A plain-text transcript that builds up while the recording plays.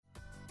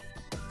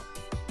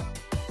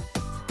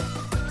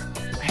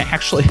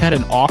actually had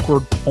an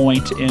awkward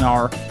point in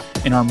our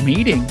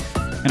meeting,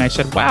 and I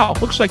said, "Wow,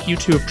 it looks like you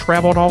two have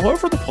traveled all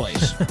over the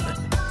place."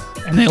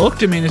 And they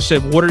looked at me and they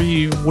said, what are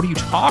you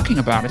talking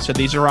about? I said,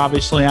 these are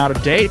obviously out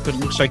of date, but it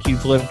looks like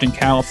you've lived in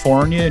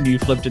California and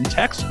you've lived in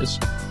Texas.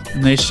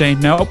 And they say,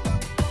 nope,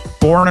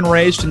 born and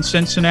raised in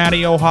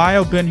Cincinnati,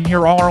 Ohio, been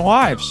here all our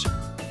lives.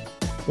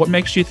 What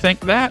makes you think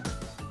that?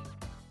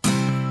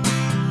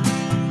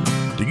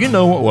 Do you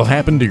know what will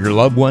happen to your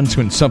loved ones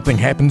when something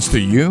happens to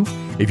you?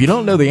 If you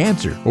don't know the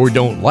answer or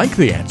don't like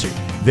the answer,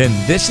 then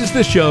this is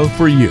the show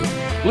for you.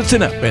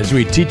 Listen up as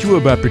we teach you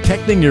about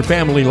protecting your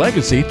family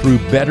legacy through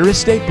better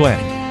estate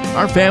planning.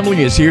 Our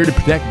family is here to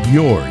protect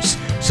yours.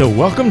 So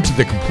welcome to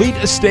the Complete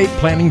Estate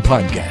Planning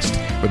Podcast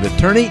with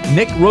attorney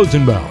Nick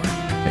Rosenbauer.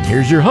 And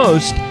here's your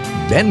host,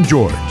 Ben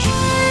George.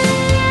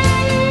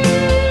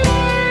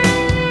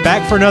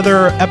 Back for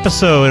another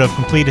episode of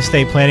Complete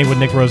Estate Planning with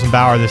Nick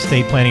Rosenbauer, the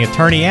estate planning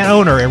attorney and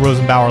owner at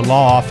Rosenbauer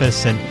Law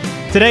Office. And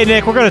today,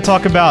 Nick, we're going to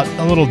talk about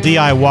a little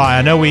DIY.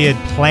 I know we had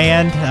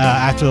planned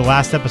after the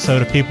last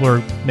episode, if people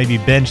are maybe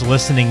binge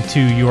listening to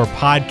your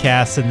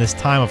podcast in this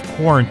time of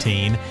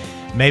quarantine,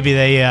 maybe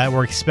they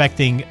were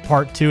expecting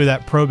part 2 of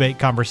that probate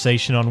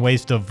conversation on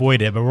ways to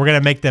avoid it, but we're going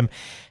to make them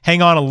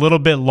hang on a little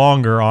bit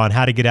longer on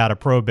how to get out of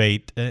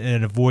probate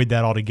and avoid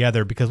that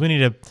altogether, because we need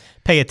to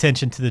pay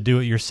attention to the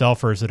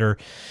do-it-yourselfers that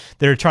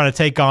are trying to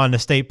take on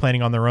estate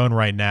planning on their own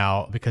right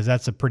now, because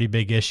that's a pretty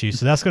big issue.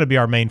 So that's going to be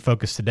our main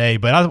focus today.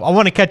 But I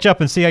want to catch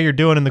up and see how you're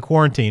doing in the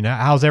quarantine.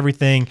 How's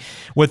everything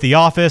with the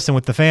office and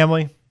with the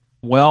family?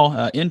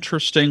 Well,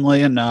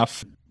 interestingly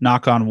enough,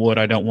 knock on wood,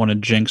 I don't want to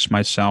jinx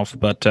myself,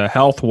 but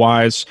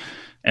health-wise,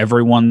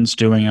 everyone's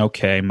doing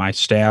okay. My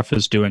staff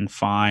is doing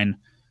fine.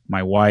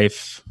 My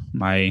wife,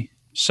 my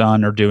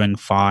son are doing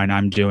fine.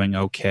 I'm doing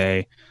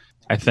okay.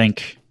 I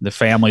think the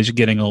family's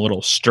getting a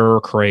little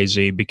stir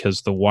crazy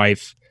because the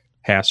wife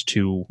has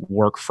to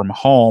work from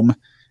home,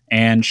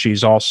 and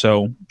she's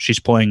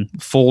playing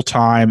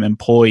full-time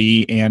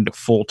employee and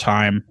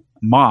full-time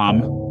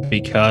mom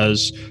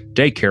because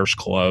daycare's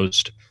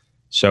closed.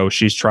 So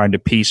she's trying to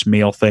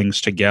piecemeal things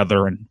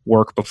together and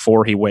work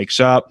before he wakes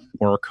up,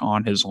 work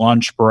on his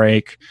lunch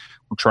break.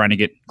 We're trying to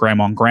get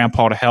grandma and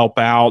grandpa to help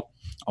out,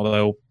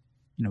 although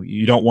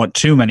you don't want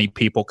too many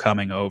people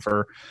coming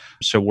over.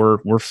 So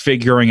we're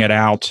figuring it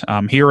out.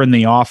 Here in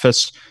the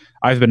office,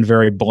 I've been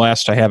very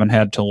blessed. I haven't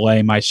had to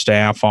lay my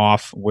staff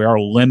off. We are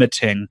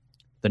limiting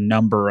the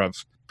number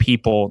of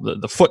people,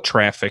 the foot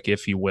traffic,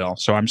 if you will.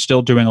 So I'm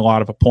still doing a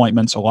lot of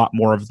appointments. A lot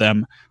more of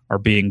them are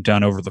being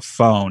done over the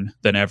phone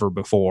than ever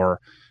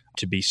before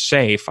to be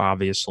safe,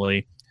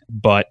 obviously.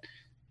 But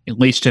at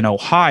least in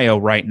Ohio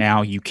right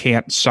now, you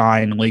can't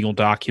sign legal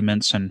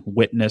documents and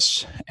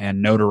witness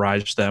and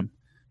notarize them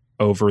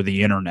over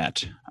the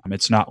internet.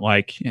 It's not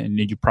like, and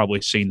you've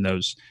probably seen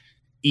those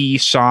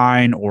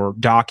e-sign or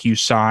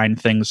DocuSign,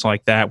 things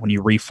like that. When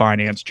you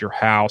refinanced your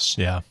house,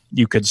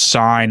 you could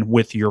sign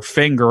with your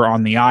finger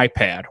on the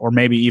iPad or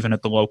maybe even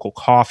at the local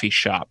coffee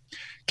shop.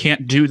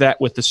 Can't do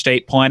that with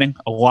estate planning.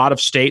 A lot of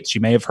states,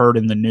 you may have heard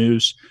in the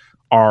news,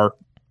 are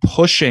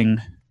pushing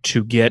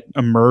to get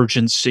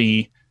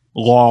emergency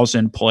laws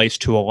in place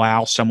to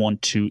allow someone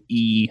to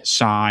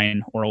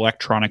e-sign or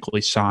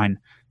electronically sign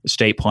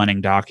estate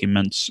planning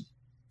documents.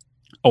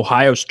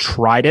 Ohio's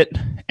tried it,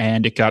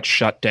 and it got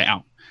shut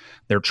down.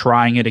 They're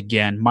trying it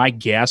again. My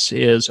guess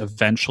is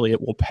eventually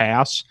it will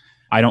pass.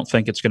 I don't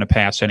think it's going to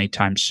pass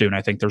anytime soon.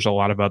 I think there's a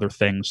lot of other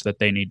things that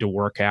they need to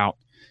work out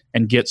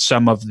and get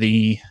some of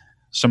the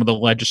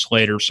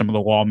legislators, some of the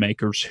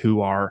lawmakers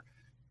who are,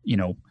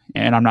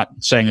 and I'm not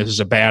saying this is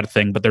a bad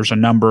thing, but there's a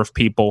number of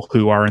people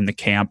who are in the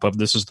camp of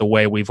this is the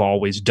way we've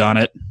always done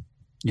it,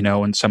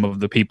 and some of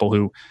the people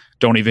who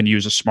don't even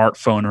use a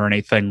smartphone or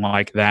anything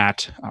like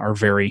that are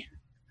very,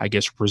 I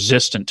guess,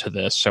 resistant to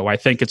this. So I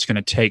think it's going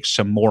to take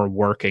some more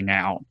working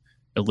out,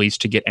 at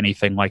least to get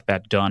anything like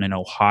that done in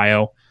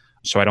Ohio.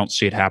 So I don't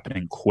see it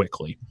happening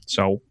quickly.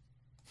 So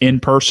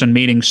in-person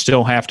meetings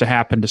still have to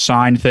happen to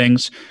sign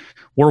things.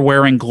 We're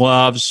wearing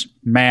gloves,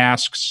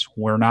 masks.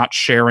 We're not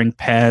sharing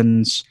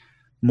pens,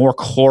 more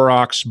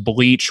Clorox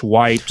bleach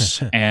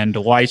wipes and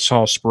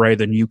Lysol spray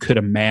than you could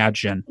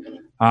imagine.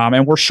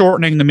 And we're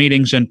shortening the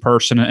meetings in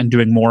person and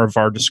doing more of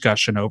our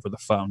discussion over the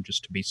phone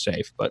just to be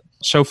safe. But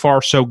so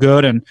far, so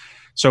good. And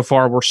so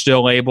far, we're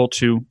still able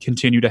to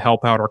continue to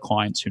help out our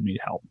clients who need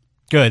help.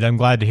 Good. I'm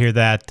glad to hear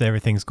that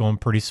everything's going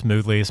pretty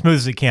smoothly, as smooth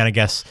as it can, I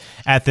guess,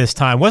 at this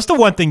time. What's the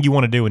one thing you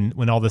want to do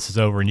when all this is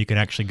over and you can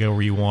actually go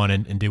where you want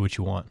and do what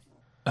you want?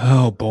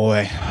 Oh,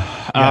 boy.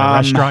 You got a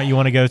restaurant you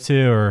want to go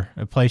to or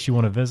a place you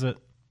want to visit?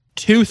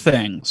 Two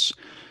things.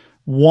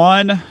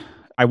 One,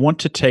 I want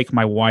to take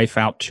my wife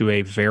out to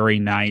a very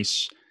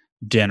nice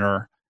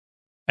dinner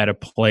at a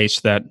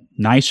place that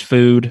nice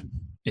food,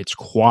 it's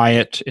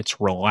quiet, it's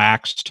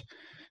relaxed,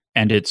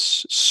 and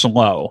it's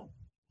slow,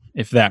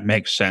 if that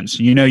makes sense.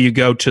 You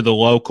go to the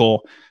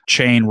local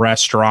chain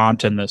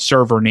restaurant and the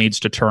server needs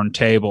to turn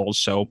tables,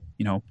 so,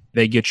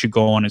 they get you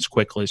going as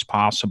quickly as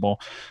possible.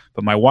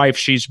 But my wife,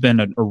 she's been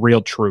a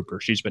real trooper.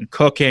 She's been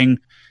cooking.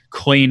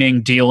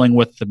 cleaning, dealing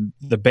with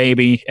the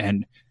baby,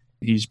 and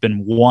he's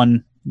been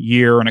 1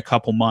 year and a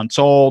couple months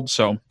old.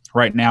 So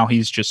right now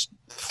he's just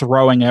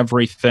throwing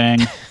everything.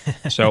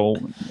 So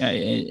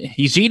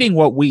he's eating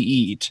what we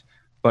eat,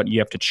 but you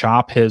have to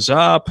chop his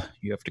up.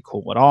 You have to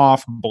cool it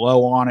off,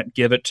 blow on it,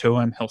 give it to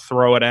him. He'll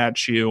throw it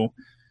at you.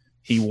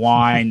 He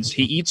whines.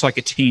 He eats like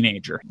a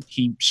teenager.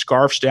 He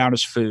scarfs down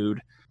his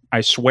food. I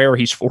swear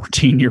he's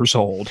 14 years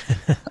old.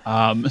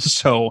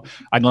 So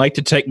I'd like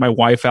to take my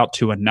wife out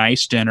to a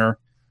nice dinner,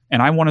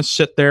 and I want to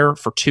sit there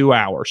for 2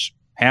 hours,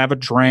 have a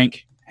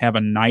drink, have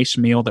a nice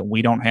meal that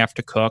we don't have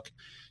to cook,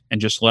 and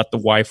just let the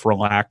wife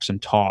relax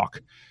and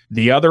talk.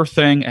 The other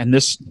thing, and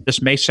this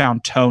may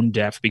sound tone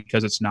deaf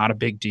because it's not a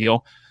big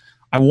deal,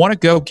 I want to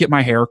go get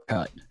my hair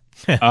cut.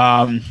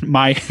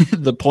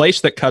 The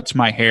place that cuts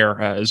my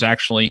hair is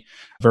actually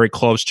very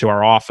close to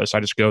our office. I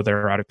just go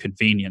there out of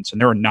convenience, and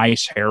they're a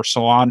nice hair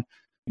salon.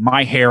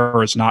 My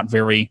hair is not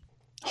very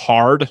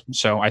hard,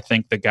 so I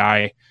think the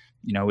guy,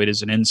 it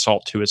is an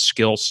insult to his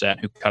skill set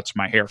who cuts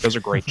my hair. Does a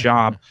great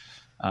job.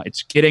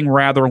 It's getting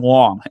rather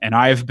long, and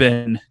I've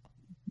been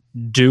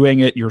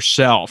doing it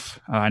yourself.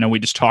 I know we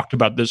just talked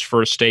about this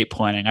for estate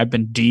planning. I've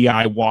been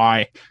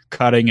DIY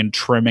cutting and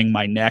trimming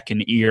my neck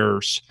and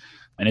ears,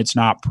 and it's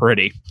not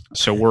pretty.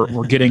 So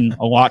we're getting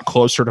a lot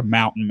closer to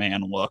mountain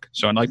man look.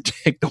 So I'd like to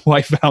take the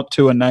wife out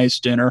to a nice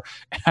dinner,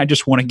 and I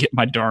just want to get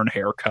my darn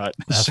hair cut,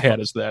 as sad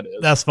as that is.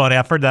 That's funny.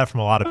 I've heard that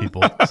from a lot of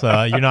people.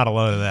 So you're not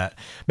alone in that.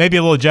 Maybe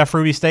a little Jeff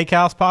Ruby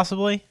Steakhouse,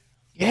 possibly?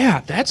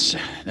 Yeah, that's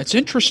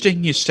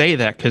interesting you say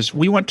that, because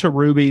we went to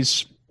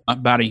Ruby's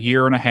about 1.5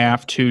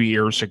 years, 2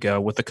 years ago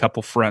with a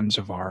couple friends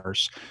of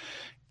ours.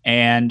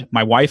 And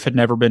my wife had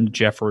never been to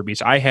Jeff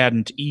Ruby's. I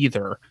hadn't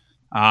either.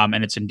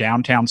 And it's in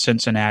downtown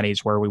Cincinnati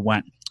is where we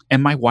went.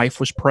 And my wife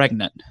was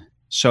pregnant.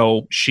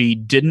 So she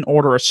didn't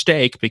order a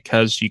steak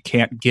because you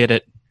can't get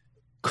it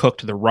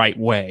cooked the right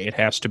way. It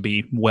has to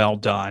be well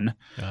done.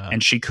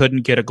 And she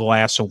couldn't get a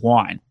glass of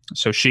wine.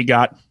 So she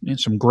got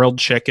some grilled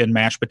chicken,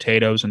 mashed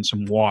potatoes, and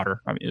some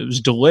water. I mean, it was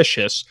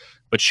delicious,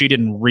 but she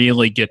didn't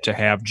really get to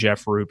have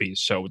Jeff Ruby's.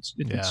 So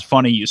it's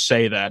funny you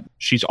say that.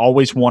 She's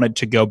always wanted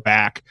to go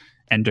back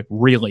and to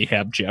really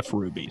have Jeff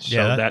Ruby's.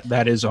 So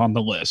that is on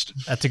the list.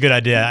 That's a good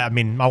idea. I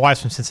mean, my wife's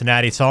from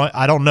Cincinnati, so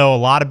I don't know a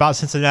lot about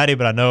Cincinnati,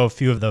 but I know a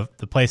few of the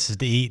places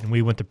to eat, and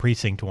we went to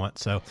Precinct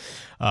once. So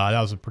that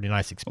was a pretty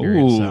nice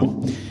experience.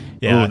 Ooh. So,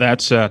 yeah. Ooh,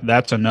 that's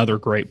another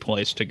great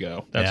place to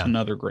go. That's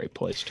another great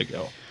place to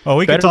go.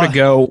 Well, Better to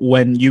go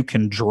when you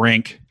can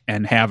drink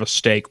and have a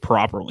steak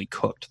properly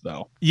cooked,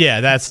 though. Yeah,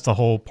 that's the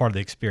whole part of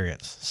the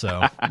experience.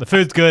 So the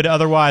food's good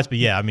otherwise, but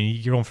yeah, I mean,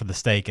 you're going for the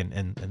steak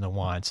and the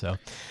wine. So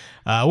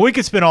we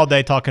could spend all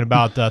day talking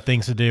about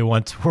things to do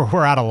once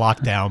we're out of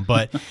lockdown,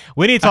 but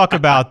we need to talk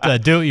about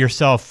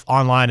do-it-yourself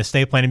online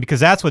estate planning, because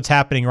that's what's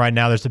happening right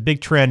now. There's a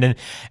big trend, and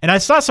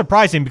it's not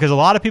surprising because a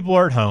lot of people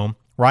are at home,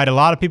 right? A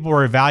lot of people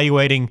are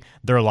evaluating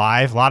their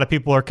life. A lot of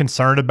people are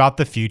concerned about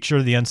the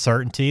future, the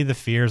uncertainty, the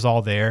fears,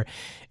 all there.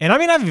 And I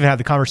mean, I've even had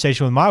the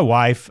conversation with my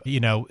wife.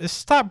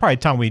 It's probably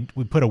time we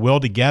put a will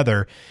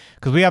together,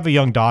 because we have a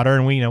young daughter,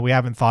 and we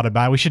haven't thought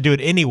about it. We should do it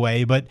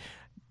anyway, but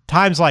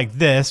times like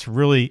this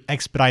really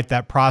expedite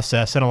that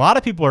process. And a lot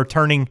of people are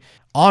turning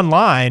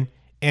online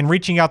and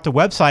reaching out to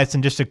websites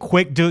and just a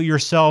quick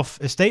do-it-yourself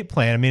estate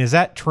plan. I mean, is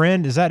that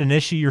trend? Is that an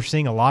issue you're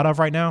seeing a lot of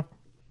right now?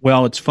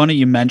 Well, it's funny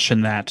you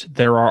mention that.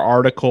 There are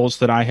articles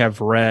that I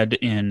have read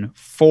in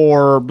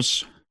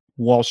Forbes,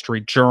 Wall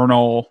Street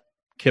Journal,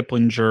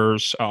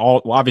 Kiplinger's,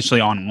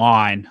 obviously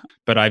online,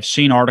 but I've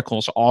seen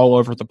articles all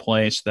over the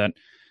place that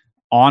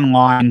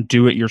online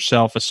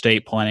do-it-yourself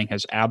estate planning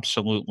has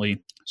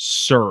absolutely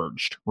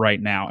surged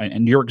right now.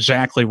 And you're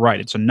exactly right.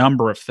 It's a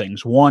number of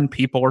things. One,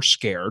 people are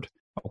scared,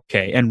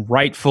 okay, and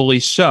rightfully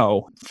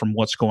so, from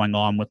what's going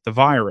on with the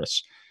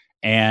virus.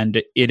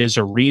 And it is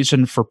a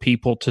reason for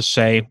people to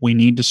say, we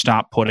need to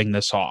stop putting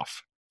this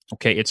off.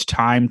 Okay, it's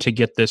time to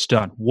get this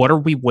done. What are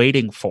we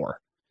waiting for?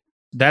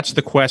 That's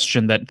the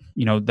question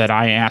that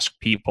I ask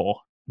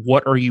people.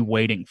 What are you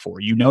waiting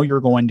for? You're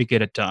going to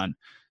get it done.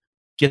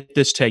 Get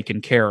this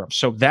taken care of.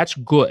 So that's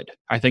good.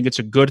 I think it's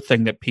a good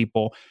thing that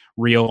people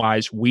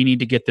realize we need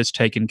to get this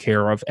taken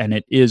care of, and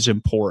it is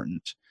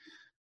important.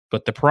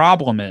 But the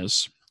problem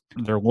is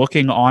they're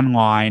looking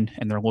online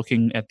and they're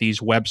looking at these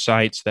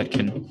websites that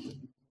can,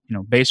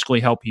 basically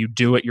help you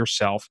do it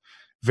yourself.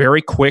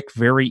 Very quick,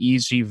 very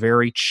easy,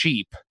 very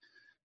cheap.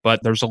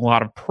 But there's a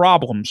lot of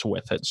problems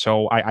with it.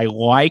 So I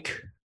like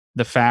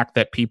the fact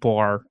that people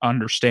are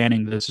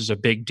understanding this is a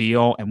big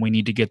deal and we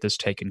need to get this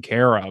taken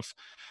care of.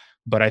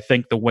 But I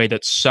think the way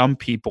that some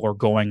people are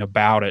going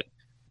about it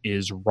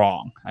is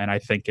wrong. And I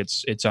think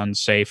it's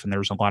unsafe, and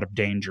there's a lot of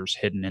dangers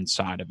hidden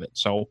inside of it.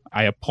 So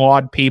I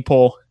applaud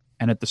people.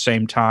 And at the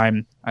same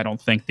time, I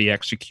don't think the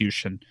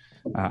execution,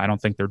 I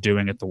don't think they're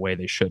doing it the way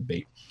they should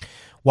be.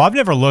 Well, I've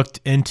never looked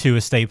into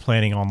estate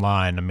planning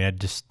online. I mean,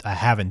 I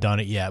haven't done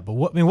it yet. But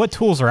what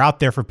tools are out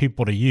there for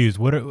people to use?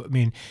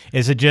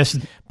 Is it just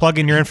plug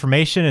in your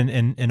information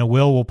and a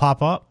will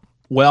pop up?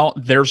 Well,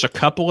 there's a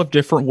couple of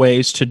different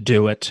ways to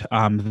do it.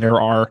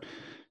 There are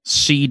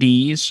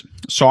CDs.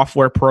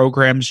 software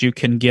programs you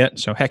can get.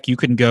 So heck, you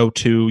can go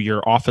to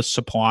your office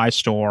supply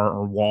store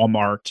or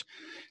Walmart,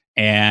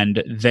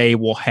 and they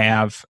will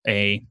have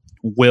a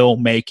will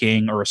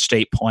making or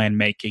estate plan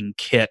making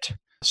kit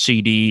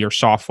CD or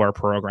software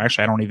program.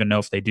 Actually, I don't even know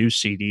if they do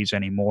CDs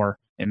anymore.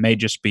 It may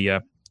just be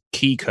a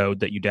key code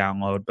that you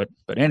download.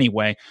 But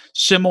anyway,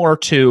 similar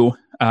to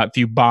if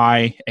you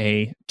buy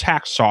a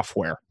tax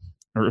software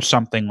or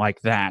something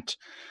like that.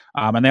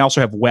 And they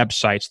also have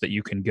websites that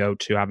you can go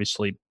to.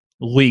 Obviously,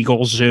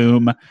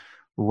 LegalZoom,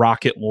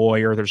 Rocket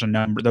Lawyer. There's a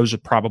number. Those are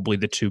probably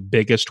the two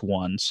biggest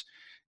ones.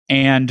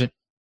 And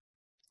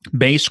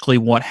basically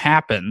what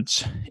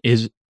happens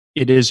is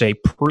it is a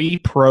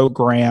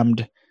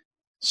pre-programmed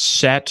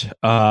set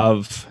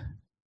of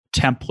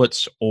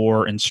templates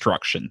or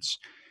instructions.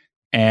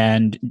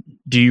 And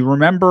do you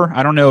remember,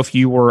 I don't know if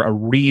you were a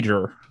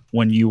reader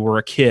when you were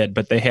a kid,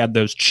 but they had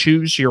those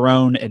choose your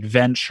own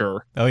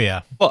adventure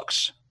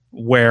books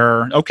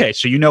where, okay,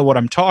 so you know what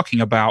I'm talking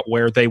about,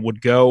 where they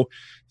would go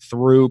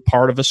through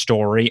part of a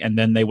story and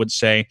then they would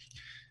say,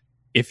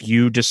 if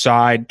you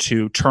decide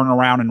to turn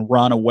around and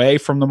run away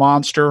from the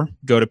monster,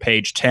 go to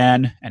page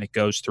 10, and it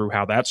goes through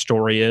how that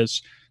story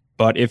is.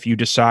 But if you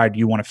decide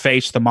you want to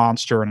face the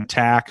monster and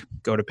attack,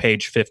 go to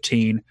page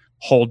 15,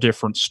 whole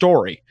different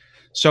story.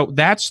 So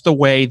that's the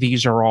way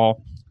these are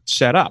all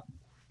set up.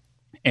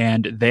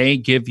 And they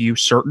give you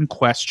certain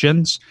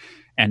questions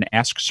and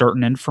ask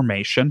certain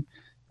information.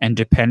 And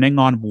depending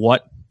on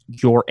what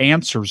your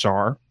answers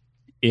are,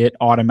 it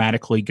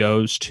automatically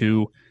goes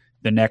to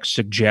the next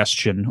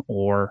suggestion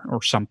or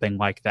something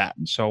like that.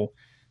 And so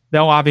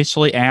they'll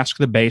obviously ask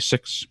the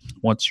basics.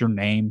 What's your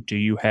name? Do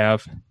you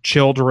have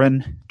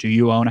children? Do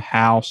you own a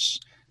house?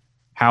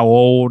 How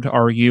old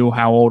are you?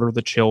 How old are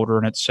the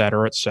children? Et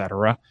cetera, et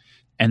cetera.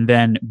 And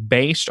then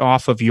based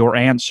off of your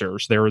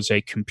answers, there is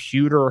a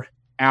computer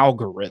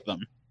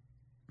algorithm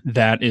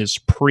that is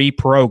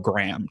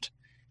pre-programmed.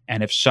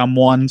 And if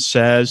someone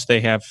says they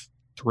have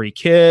 3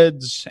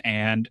 kids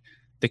and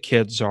the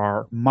kids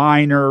are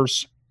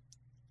minors,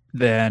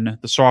 then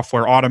the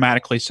software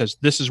automatically says,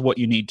 this is what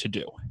you need to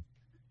do.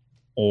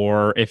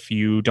 Or if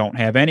you don't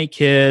have any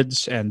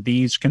kids and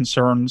these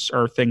concerns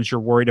are things you're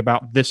worried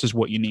about, this is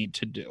what you need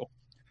to do.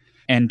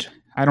 And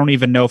I don't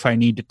even know if I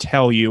need to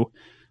tell you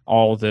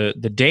all the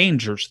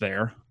dangers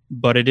there,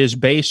 but it is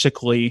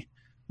basically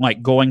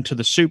like going to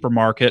the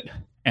supermarket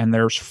and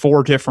there's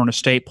 4 different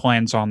estate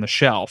plans on the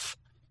shelf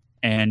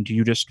and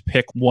you just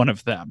pick one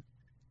of them.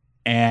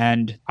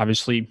 And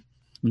obviously,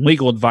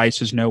 legal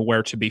advice is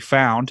nowhere to be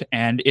found,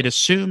 and it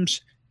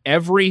assumes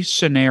every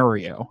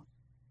scenario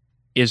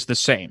is the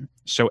same.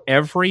 So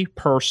every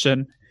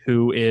person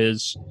who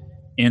is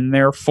in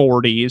their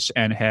 40s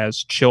and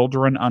has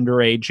children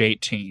under age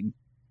 18,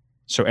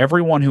 so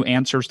everyone who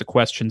answers the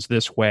questions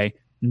this way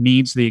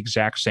needs the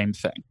exact same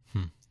thing.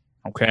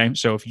 Okay?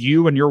 So if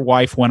you and your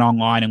wife went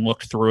online and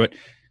looked through it,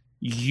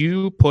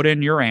 you put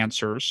in your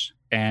answers,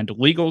 and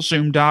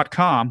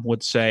LegalZoom.com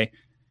would say,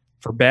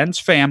 for Ben's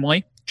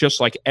family,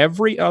 just like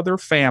every other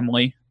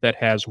family that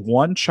has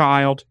one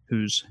child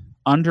who's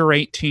under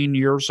 18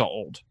 years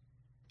old,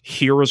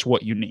 here is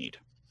what you need.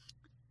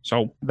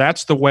 So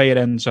that's the way it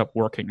ends up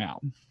working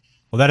out.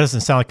 Well, that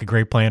doesn't sound like a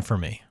great plan for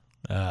me.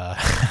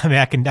 I mean,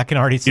 I can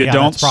already see. You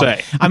don't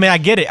say. I mean, I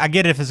get it. I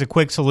get it. If it's a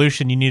quick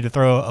solution, you need to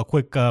throw a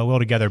quick will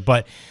together.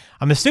 But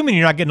I'm assuming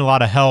you're not getting a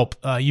lot of help.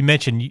 You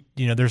mentioned,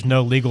 there's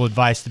no legal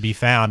advice to be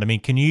found. I mean,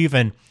 can you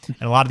even,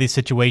 in a lot of these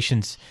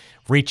situations,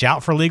 reach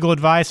out for legal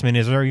advice? I mean,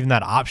 is there even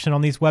that option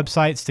on these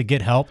websites to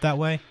get help that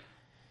way?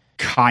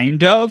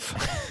 Kind of.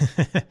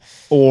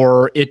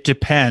 Or it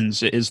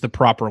depends is the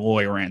proper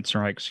lawyer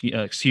answer.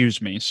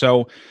 Excuse me.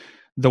 So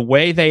the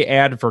way they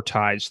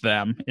advertise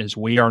them is,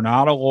 we are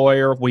not a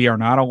lawyer. We are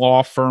not a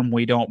law firm.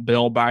 We don't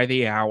bill by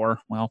the hour.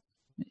 Well,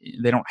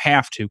 they don't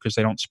have to because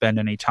they don't spend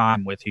any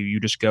time with you.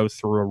 You just go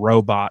through a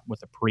robot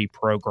with a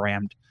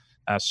pre-programmed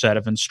set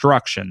of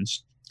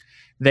instructions.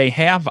 They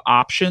have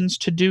options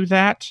to do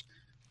that.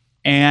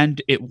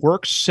 And it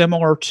works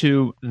similar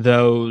to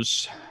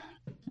those,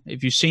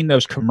 if you've seen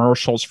those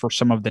commercials for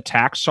some of the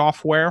tax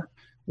software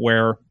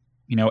where,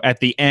 at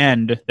the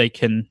end they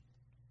can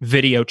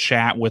video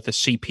chat with a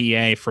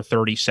CPA for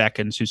 30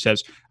 seconds who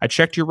says, I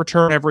checked your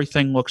return,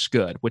 everything looks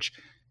good, which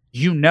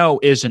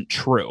isn't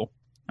true.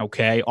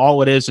 Okay.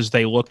 All it is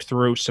they looked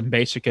through some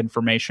basic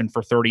information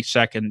for 30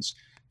 seconds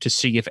to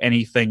see if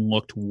anything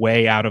looked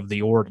way out of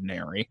the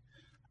ordinary.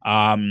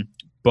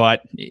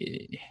 But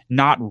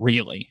not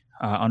really.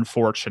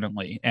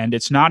 Unfortunately. And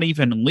it's not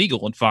even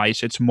legal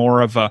advice. It's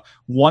more of a,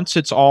 once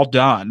it's all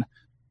done,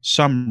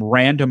 some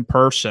random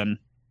person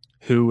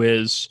who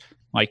is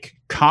like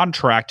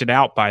contracted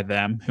out by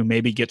them, who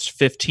maybe gets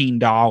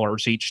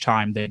 $15 each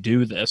time they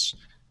do this,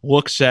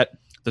 looks at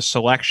the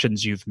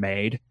selections you've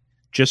made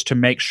just to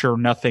make sure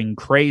nothing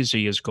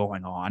crazy is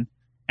going on.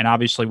 And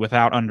obviously,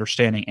 without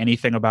understanding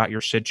anything about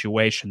your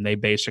situation, they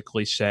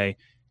basically say,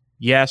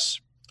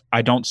 yes,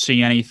 I don't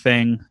see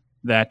anything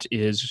that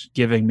is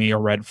giving me a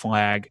red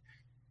flag.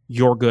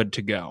 You're good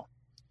to go.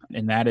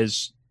 And that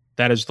is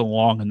the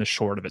long and the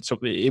short of it. So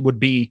it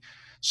would be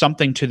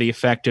something to the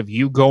effect of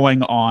you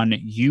going on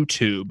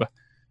YouTube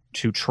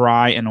to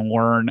try and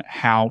learn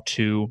how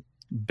to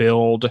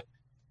build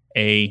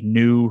a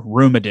new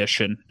room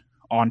addition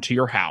onto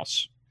your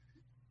house.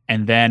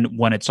 And then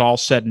when it's all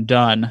said and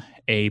done,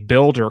 a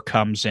builder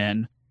comes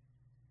in,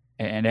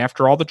 and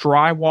after all the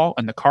drywall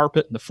and the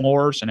carpet and the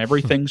floors and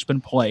everything's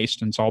been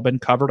placed and it's all been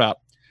covered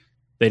up,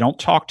 they don't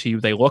talk to you.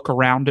 They look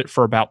around it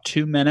for about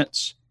 2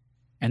 minutes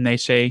and they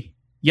say,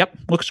 yep,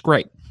 looks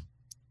great.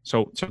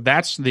 So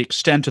that's the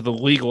extent of the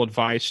legal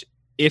advice,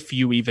 if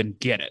you even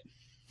get it.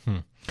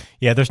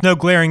 Yeah, there's no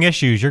glaring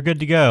issues. You're good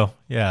to go.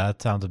 Yeah,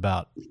 that sounds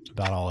about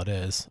all it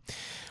is.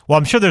 Well,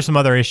 I'm sure there's some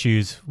other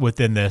issues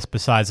within this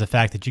besides the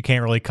fact that you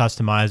can't really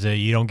customize it.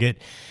 You don't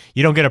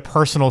get a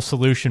personal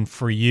solution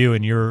for you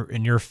and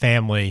your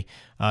family.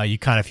 You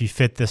kind of, if you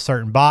fit this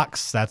certain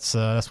box, that's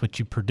what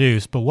you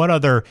produce. But what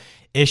other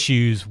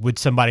issues would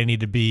somebody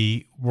need to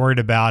be worried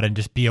about and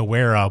just be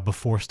aware of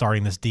before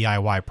starting this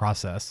DIY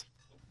process?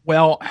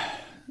 Well,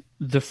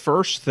 the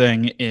first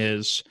thing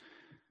is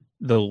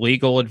the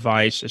legal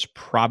advice is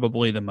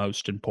probably the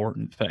most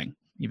important thing.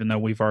 Even though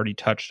we've already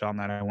touched on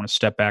that, I want to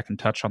step back and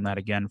touch on that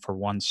again for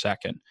 1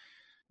 second.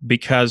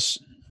 Because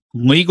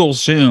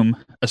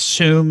LegalZoom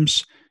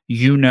assumes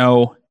you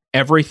know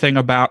everything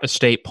about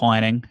estate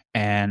planning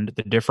and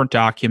the different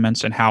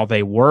documents and how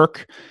they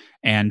work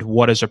and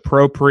what is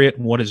appropriate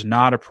and what is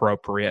not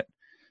appropriate.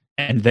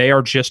 And they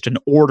are just an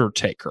order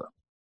taker.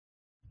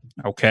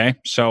 Okay?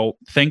 So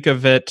think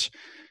of it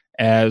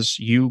as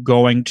you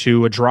going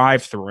to a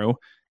drive-through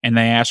and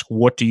they ask,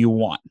 what do you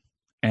want?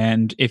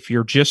 And if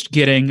you're just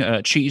getting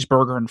a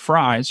cheeseburger and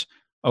fries,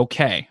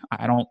 okay,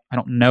 I don't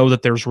know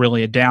that there's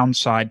really a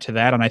downside to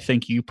that. And I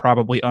think you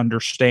probably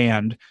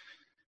understand,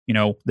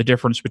 the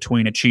difference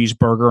between a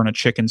cheeseburger and a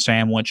chicken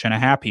sandwich and a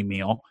Happy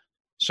Meal.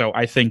 So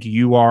I think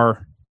you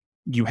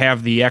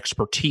have the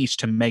expertise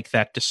to make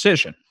that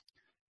decision.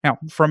 Now,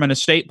 from an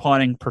estate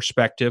planning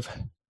perspective,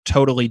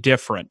 totally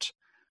different.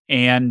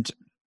 And,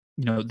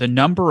 the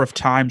number of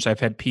times I've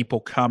had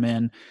people come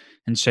in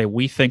and say,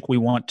 we think we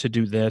want to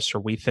do this, or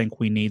we think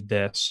we need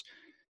this.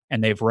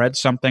 And they've read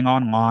something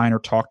online or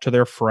talked to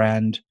their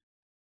friend,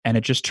 and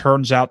it just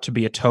turns out to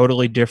be a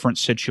totally different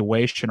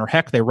situation. Or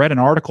heck, they read an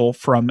article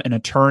from an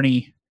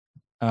attorney's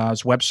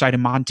website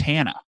in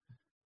Montana.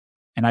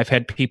 And I've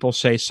had people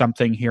say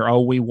something here,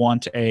 we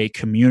want a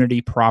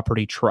community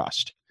property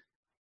trust,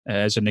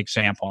 as an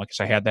example, because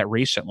I had that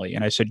recently.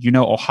 And I said,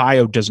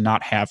 Ohio does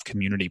not have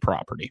community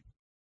property.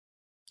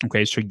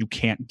 Okay, so you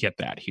can't get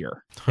that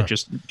here. It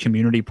just,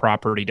 community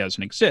property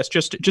doesn't exist.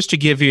 Just to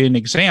give you an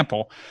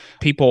example,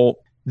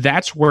 people,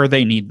 that's where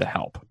they need the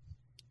help.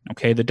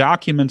 Okay, the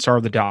documents are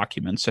the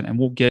documents, and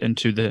we'll get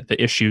into the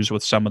issues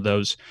with some of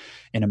those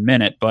in a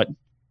minute, but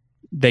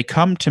they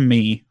come to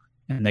me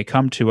and they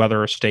come to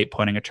other estate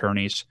planning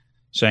attorneys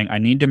saying, I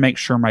need to make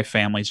sure my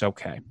family's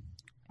okay.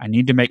 I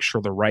need to make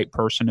sure the right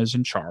person is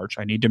in charge.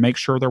 I need to make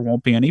sure there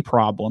won't be any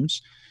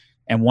problems.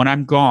 And when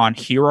I'm gone,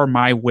 here are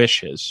my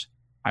wishes.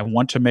 I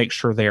want to make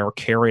sure they are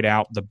carried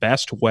out the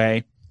best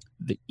way,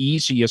 the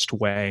easiest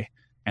way,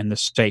 and the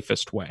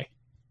safest way.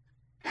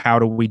 How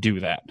do we do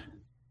that?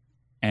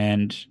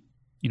 And,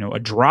 a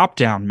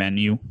drop-down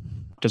menu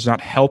does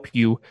not help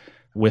you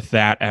with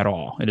that at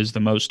all. It is the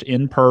most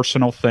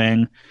impersonal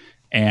thing,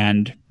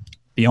 and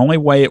the only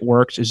way it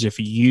works is if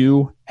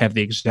you have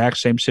the exact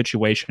same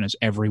situation as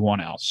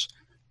everyone else.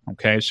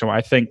 Okay, so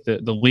I think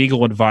that the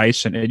legal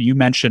advice, and you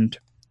mentioned,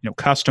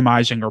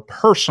 customizing or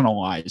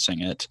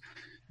personalizing it,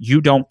 you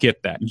don't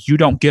get that. You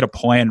don't get a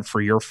plan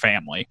for your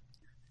family.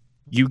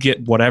 You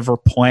get whatever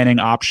planning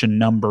option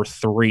number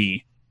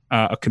 3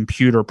 a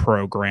computer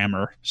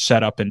programmer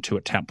set up into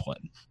a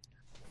template.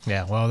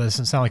 Yeah, well, this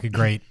doesn't sound like a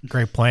great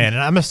plan.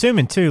 And I'm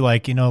assuming too,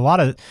 like, a lot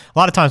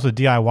of times with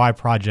DIY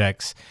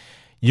projects,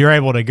 you're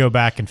able to go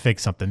back and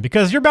fix something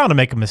because you're bound to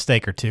make a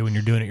mistake or two when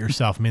you're doing it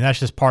yourself. I mean, that's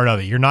just part of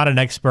it. You're not an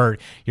expert.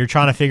 You're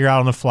trying to figure out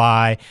on the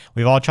fly.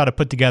 We've all tried to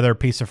put together a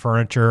piece of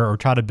furniture or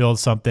try to build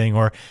something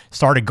or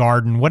start a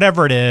garden,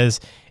 whatever it is,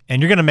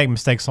 and you're going to make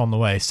mistakes on the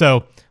way.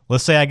 So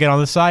let's say I get on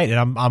the site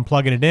and I'm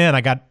plugging it in.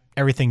 I got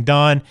everything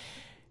done,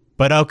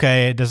 but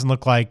okay, it doesn't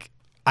look like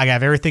I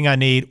have everything I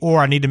need, or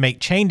I need to make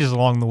changes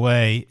along the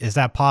way. Is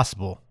that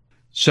possible?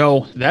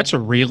 So that's a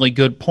really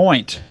good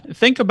point.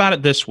 Think about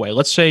it this way.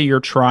 Let's say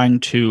you're trying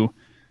to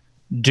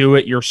do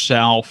it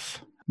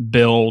yourself,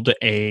 build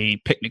a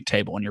picnic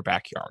table in your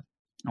backyard.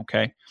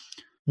 Okay.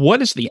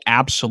 What is the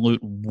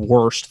absolute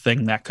worst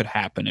thing that could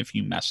happen if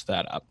you mess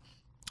that up?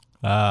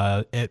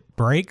 It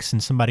breaks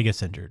and somebody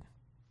gets injured.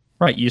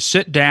 Right. You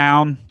sit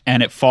down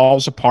and it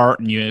falls apart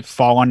and you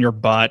fall on your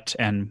butt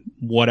and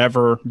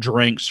whatever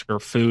drinks or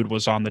food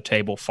was on the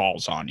table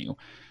falls on you.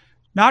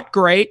 Not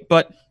great,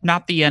 but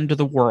not the end of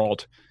the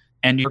world.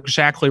 And you're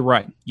exactly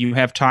right. You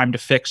have time to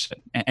fix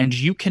it. And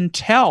you can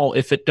tell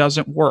if it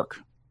doesn't work.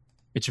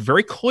 It's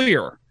very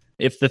clear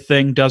if the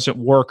thing doesn't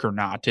work or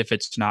not. If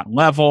it's not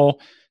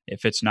level,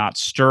 if it's not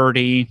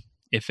sturdy,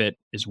 if it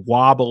is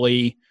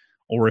wobbly,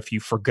 or if you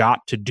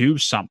forgot to do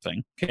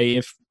something.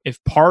 Okay, if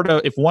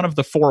one of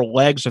the four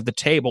legs of the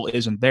table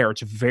isn't there,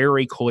 it's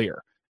very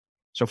clear.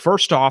 So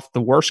first off,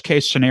 the worst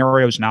case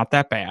scenario is not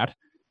that bad.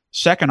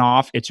 Second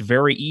off, it's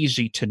very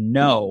easy to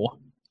know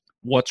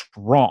what's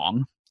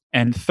wrong.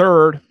 And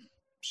third,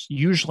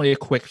 usually a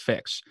quick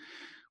fix.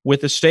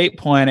 With estate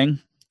planning,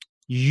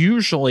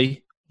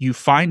 usually you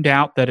find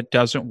out that it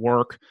doesn't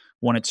work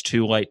when it's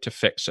too late to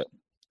fix it.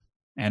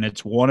 And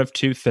it's one of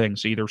two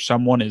things. Either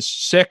someone is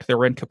sick,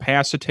 they're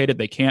incapacitated,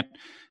 they can't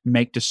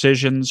make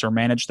decisions or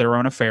manage their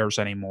own affairs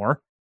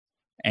anymore.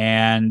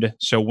 And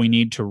so we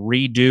need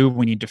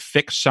to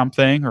fix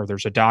something, or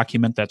there's a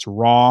document that's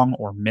wrong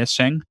or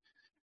missing.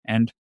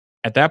 And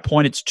at that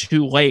point, it's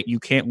too late. You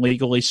can't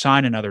legally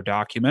sign another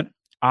document.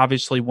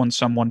 Obviously, when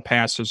someone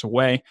passes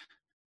away,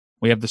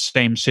 we have the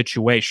same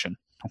situation.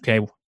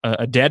 Okay,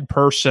 a dead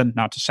person,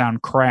 not to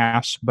sound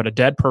crass, but a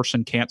dead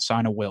person can't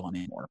sign a will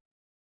anymore.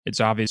 It's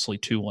obviously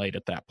too late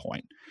at that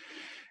point.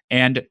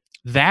 And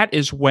that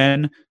is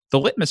when the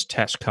litmus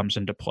test comes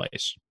into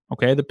place.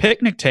 Okay, the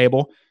picnic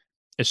table,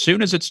 as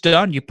soon as it's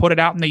done, you put it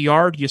out in the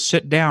yard, you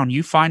sit down,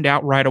 you find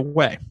out right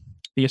away.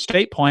 The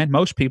estate plan,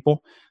 most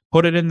people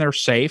put it in their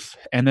safe,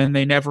 and then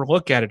they never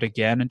look at it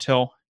again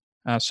until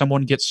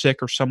someone gets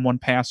sick or someone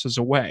passes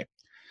away.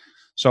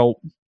 So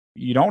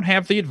you don't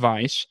have the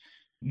advice,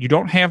 you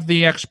don't have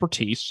the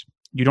expertise,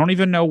 you don't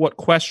even know what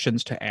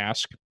questions to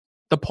ask.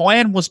 The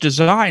plan was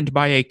designed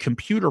by a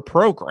computer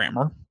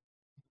programmer,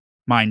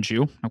 mind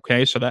you.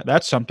 Okay, so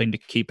that's something to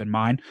keep in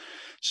mind.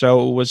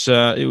 So it was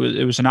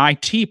an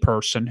IT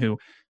person who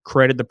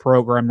created the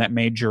program that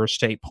made your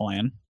estate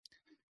plan.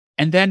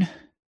 And then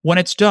when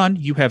it's done,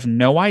 you have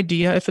no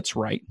idea if it's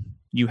right.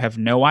 You have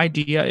no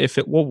idea if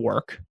it will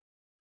work.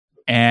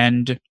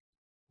 And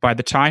by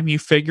the time you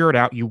figure it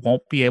out, you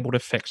won't be able to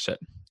fix it.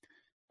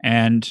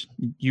 And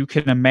you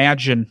can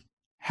imagine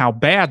how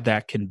bad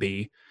that can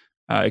be.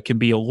 It can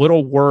be a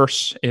little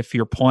worse if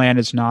your plan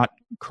is not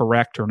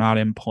correct or not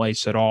in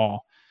place at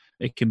all.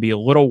 It can be a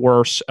little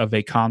worse of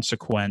a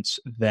consequence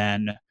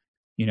than,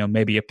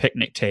 maybe a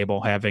picnic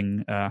table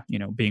having,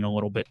 being a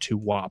little bit too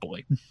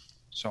wobbly.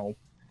 So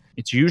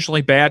it's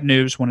usually bad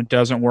news when it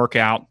doesn't work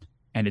out,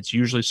 and it's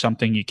usually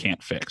something you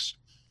can't fix.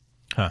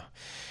 Huh.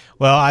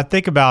 Well, I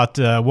think about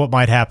what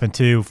might happen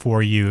too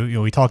for you.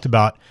 We talked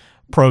about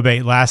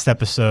probate last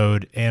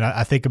episode, and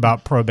I think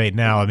about probate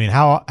now. I mean,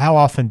 how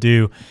often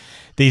do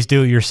these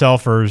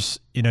do-it-yourselfers,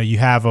 you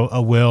have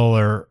a will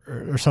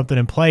or something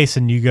in place,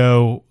 and you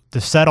go to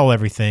settle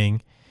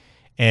everything,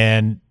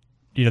 and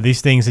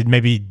these things that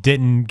maybe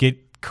didn't get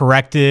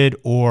corrected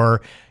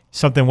or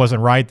something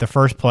wasn't right the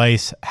first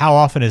place. How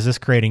often is this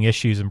creating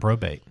issues in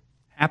probate?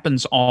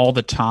 Happens all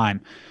the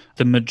time.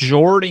 The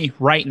majority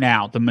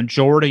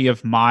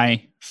of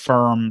my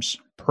firm's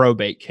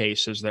probate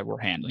cases that we're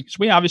handling, because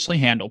we obviously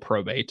handle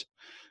probate,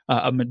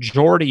 a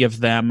majority of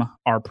them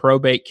are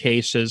probate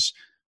cases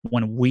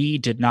when we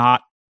did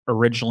not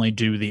originally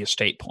do the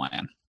estate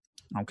plan.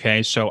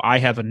 Okay, so I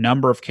have a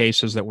number of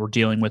cases that we're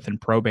dealing with in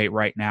probate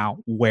right now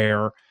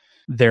where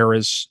there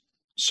is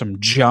some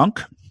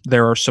junk,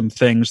 there are some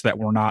things that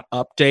were not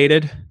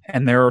updated,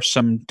 and there are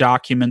some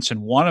documents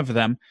in one of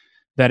them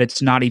that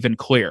it's not even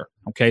clear.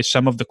 Okay,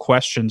 some of the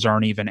questions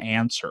aren't even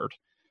answered.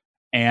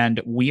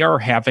 And we are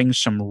having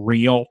some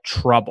real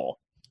trouble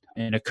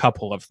in a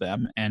couple of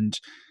them. And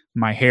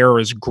my hair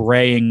is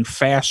graying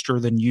faster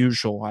than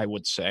usual, I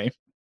would say,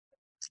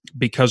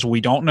 because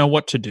we don't know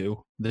what to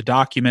do. The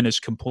document is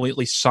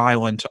completely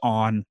silent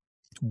on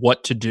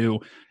what to do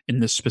in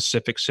this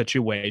specific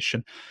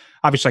situation.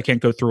 Obviously, I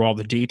can't go through all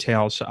the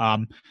details.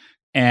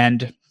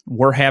 And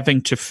we're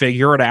having to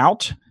figure it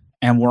out,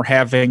 and we're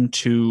having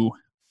to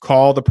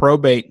call the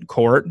probate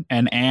court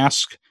and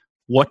ask,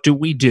 what do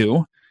we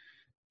do?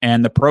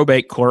 And the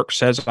probate clerk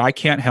says, I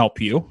can't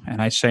help you.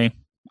 And I say,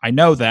 I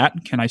know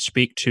that. Can I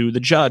speak to the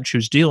judge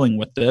who's dealing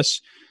with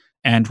this?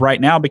 And right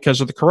now,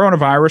 because of the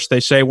coronavirus, they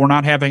say we're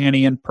not having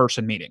any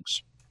in-person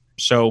meetings.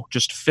 So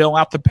just fill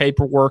out the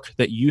paperwork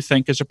that you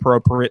think is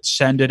appropriate,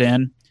 send it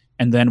in,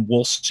 and then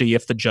we'll see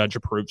if the judge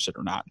approves it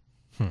or not.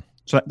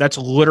 So that's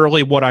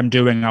literally what I'm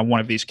doing on one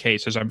of these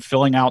cases. I'm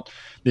filling out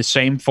the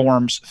same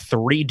forms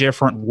 3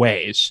 different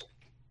ways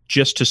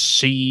just to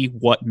see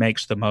what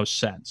makes the most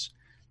sense.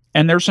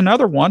 And there's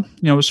another one,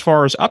 as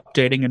far as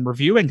updating and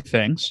reviewing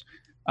things.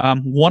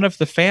 One of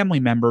the family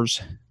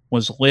members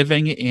was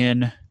living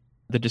in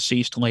the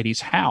deceased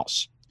lady's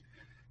house.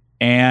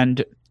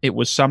 And it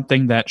was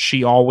something that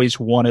she always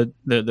wanted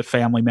the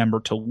family member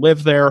to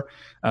live there.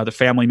 The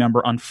family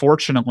member,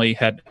 unfortunately,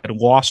 had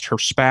lost her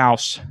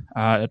spouse,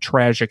 a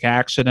tragic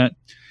accident,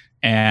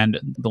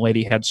 and the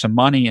lady had some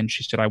money, and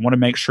she said, I want to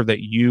make sure that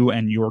you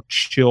and your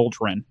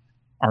children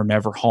are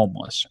never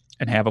homeless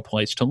and have a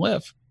place to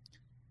live.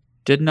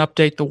 Didn't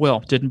update the will,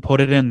 didn't put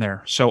it in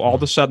there. So all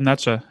of a sudden,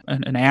 that's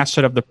an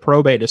asset of the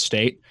probate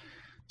estate.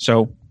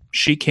 So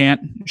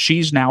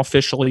she's now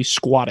officially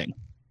squatting.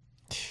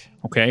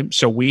 Okay,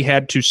 so we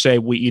had to say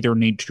we either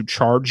need to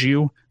charge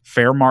you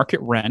fair market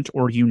rent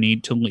or you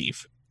need to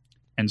leave.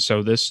 And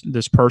so this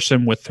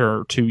person with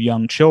her 2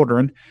 young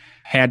children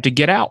had to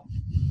get out.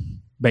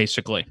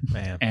 basically.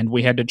 Man. And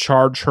we had to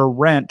charge her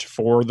rent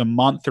for the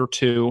month or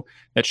two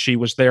that she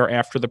was there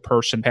after the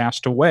person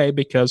passed away,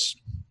 because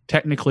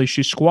technically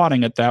she's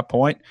squatting at that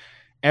point.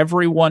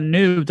 Everyone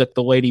knew that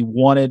the lady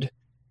wanted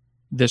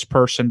this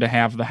person to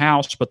have the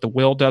house, but the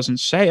will doesn't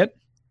say it.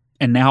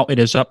 And now it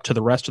is up to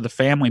the rest of the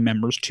family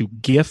members to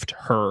gift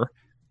her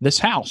this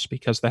house,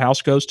 because the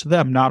house goes to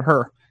them, not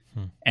her.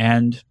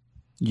 And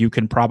you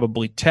can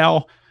probably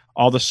tell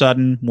all of a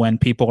sudden when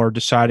people are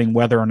deciding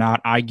whether or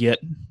not I get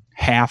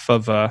half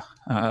of a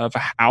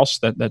house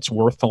that's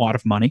worth a lot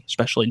of money,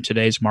 especially in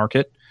today's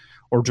market,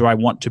 or do I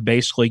want to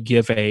basically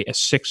give a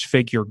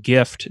six-figure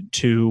gift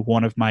to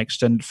one of my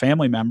extended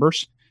family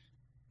members?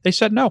 They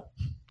said no.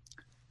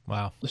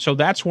 Wow. So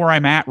that's where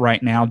I'm at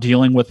right now,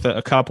 dealing with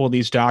a couple of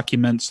these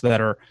documents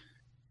that are,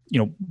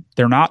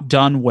 they're not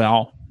done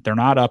well. They're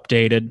not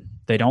updated.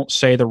 They don't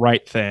say the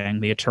right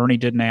thing. The attorney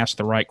didn't ask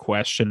the right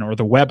question, or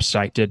the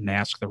website didn't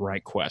ask the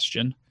right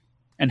question.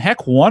 And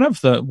heck, one of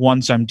the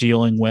ones I'm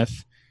dealing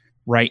with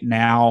right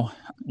now,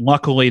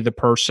 luckily the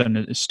person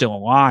is still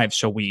alive,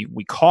 so we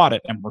caught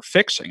it and we're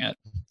fixing it.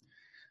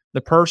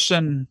 The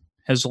person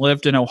has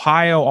lived in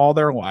Ohio all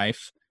their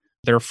life.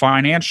 Their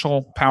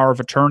financial power of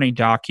attorney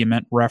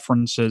document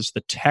references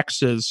the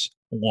Texas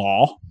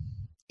law.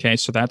 Okay,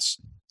 so that's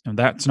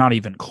not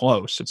even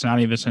close. It's not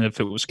even as if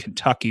it was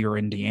Kentucky or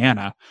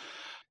Indiana.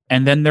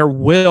 And then their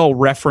will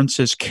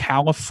references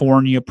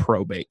California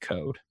probate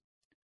code.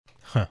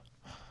 Huh.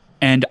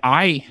 And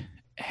I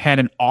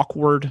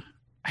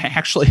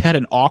actually had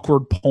an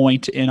awkward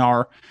point in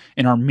our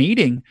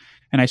meeting,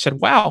 and I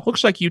said, "Wow, it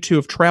looks like you two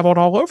have traveled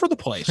all over the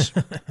place."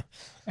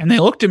 And they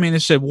looked at me and they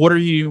said, "What are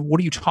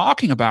you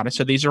talking about?" I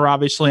said, "These are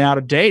obviously out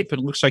of date, but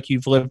it looks like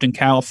you've lived in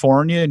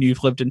California and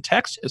you've lived in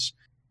Texas."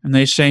 And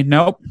they say,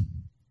 "Nope.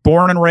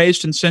 Born and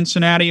raised in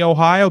Cincinnati,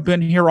 Ohio,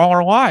 been here all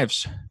our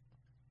lives.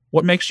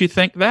 What makes you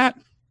think that?"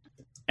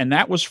 And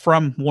that was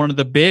from one of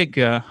the big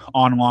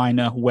online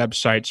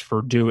websites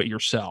for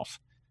do-it-yourself.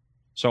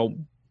 So,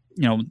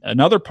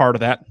 another part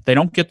of that, they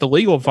don't get the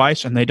legal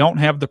advice and they don't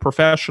have the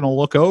professional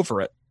look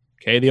over it.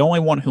 Okay, the only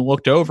one who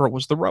looked over it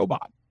was the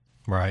robot.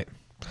 Right.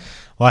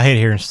 Well, I hate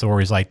hearing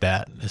stories like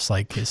that.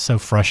 It's so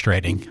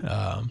frustrating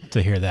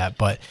to hear that.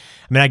 But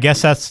I mean, I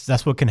guess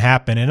that's what can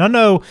happen. And I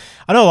know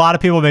a lot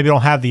of people maybe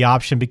don't have the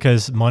option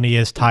because money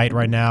is tight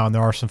right now, and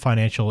there are some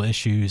financial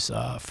issues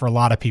for a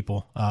lot of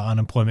people.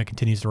 Unemployment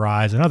continues to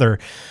rise, and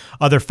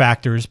other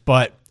factors.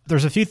 But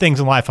there's a few things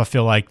in life I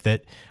feel like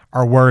that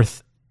are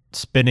worth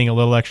spending a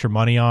little extra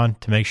money on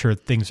to make sure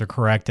things are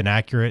correct and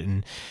accurate.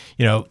 And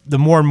the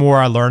more and more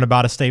I learn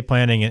about estate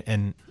planning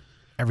and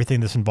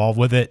everything that's involved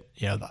with it,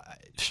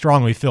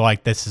 strongly feel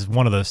like this is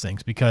one of those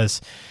things,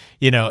 because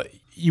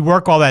you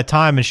work all that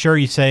time and sure,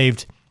 you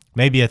saved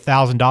maybe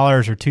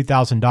 $1,000 or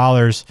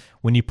 $2,000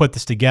 when you put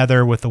this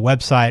together with the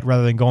website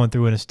rather than going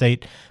through an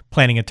estate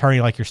planning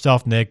attorney like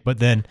yourself, Nick. But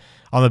then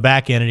on the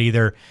back end, it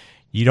either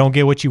you don't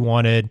get what you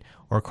wanted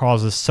or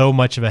causes so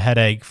much of a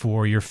headache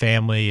for your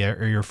family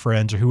or your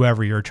friends or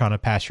whoever you're trying to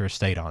pass your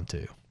estate on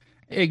to.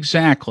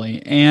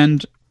 Exactly.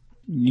 And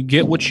you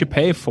get what you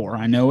pay for.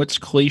 I know it's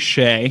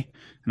cliche,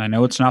 and I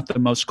know it's not the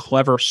most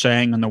clever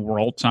saying in the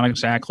world. It's not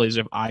exactly as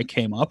if I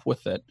came up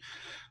with it.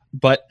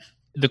 But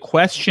the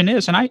question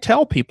is, and I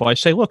tell people, I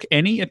say, look,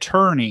 any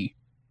attorney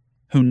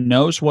who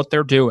knows what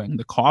they're doing,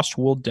 the cost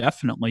will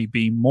definitely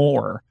be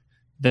more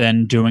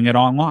than doing it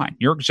online.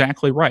 You're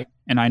exactly right.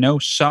 And I know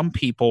some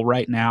people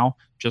right now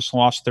just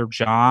lost their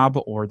job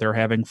or they're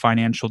having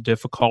financial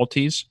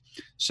difficulties,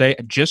 say,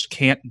 I just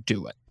can't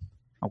do it.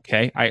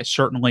 Okay, I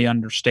certainly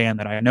understand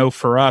that. I know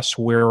for us,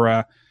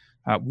 we're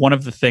one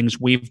of the things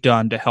we've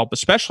done to help,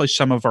 especially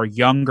some of our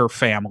younger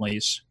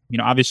families,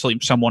 obviously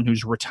someone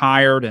who's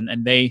retired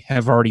and they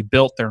have already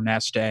built their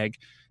nest egg,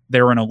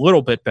 they're in a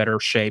little bit better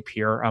shape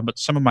here. But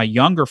some of my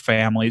younger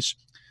families,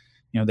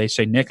 they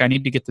say, Nick, I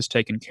need to get this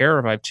taken care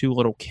of. I have 2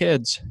 little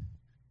kids.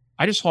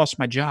 I just lost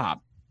my job.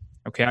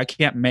 Okay, I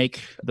can't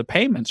make the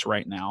payments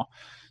right now.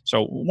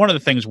 So one of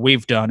the things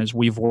we've done is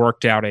we've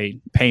worked out a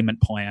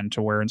payment plan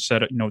to where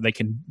instead of, they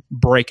can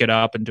break it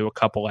up and do a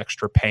couple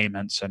extra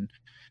payments and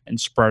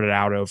spread it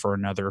out over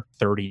another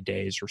 30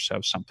 days or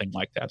so, something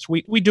like that. So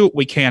we do what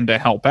we can to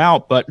help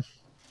out. But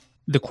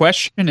the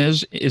question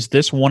is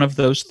this one of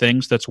those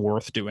things that's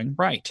worth doing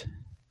right?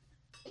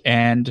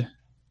 And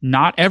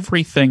not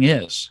everything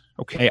is.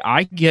 Okay,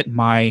 I get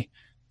my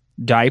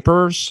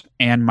diapers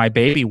and my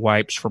baby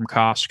wipes from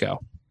Costco.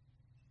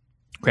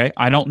 Okay,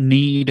 I don't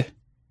need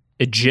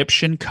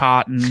Egyptian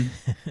cotton,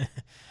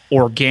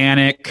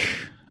 organic,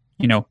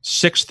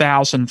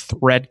 6,000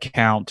 thread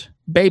count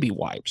baby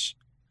wipes.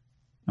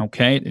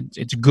 Okay,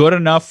 it's good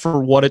enough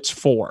for what it's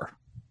for,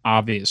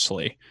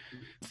 obviously.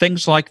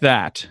 Things like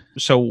that.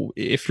 So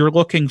if you're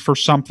looking for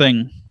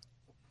something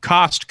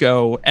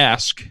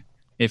Costco-esque,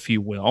 if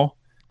you will,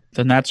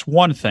 then that's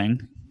one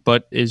thing.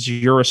 But is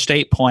your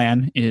estate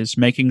plan is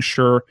making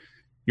sure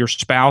your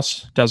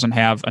spouse doesn't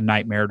have a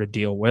nightmare to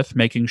deal with,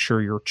 making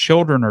sure your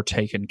children are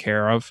taken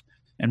care of,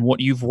 and what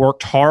you've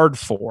worked hard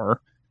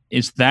for,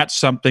 is that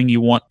something you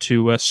want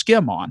to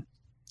skim on?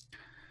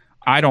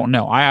 I don't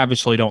know. I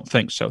obviously don't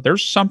think so.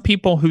 There's some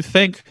people who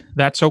think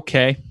that's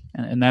okay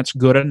and that's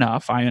good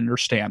enough. I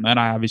understand that.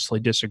 I obviously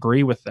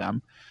disagree with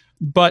them.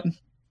 But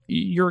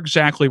you're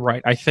exactly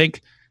right. I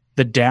think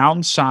the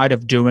downside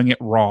of doing it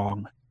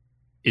wrong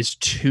is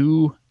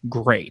too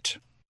great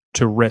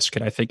to risk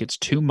it. I think it's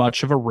too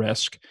much of a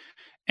risk.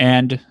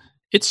 And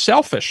it's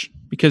selfish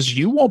because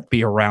you won't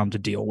be around to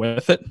deal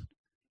with it.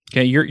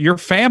 Okay, your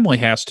family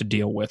has to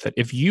deal with it.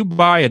 If you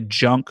buy a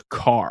junk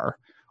car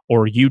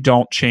or you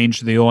don't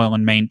change the oil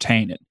and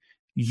maintain it,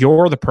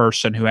 you're the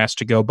person who has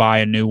to go buy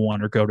a new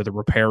one or go to the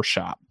repair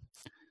shop.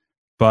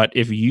 But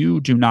if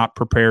you do not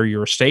prepare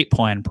your estate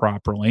plan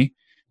properly,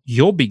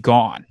 you'll be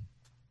gone.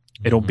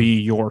 It'll be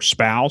your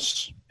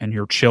spouse and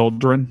your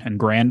children and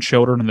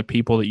grandchildren and the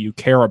people that you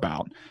care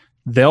about.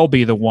 They'll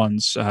be the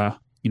ones,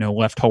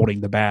 left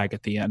holding the bag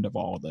at the end of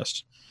all of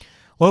this.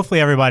 Well,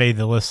 hopefully everybody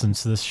that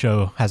listens to this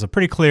show has a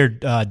pretty clear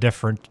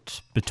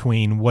difference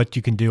between what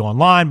you can do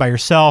online by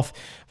yourself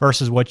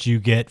versus what you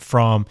get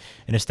from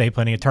an estate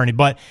planning attorney.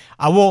 But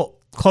I will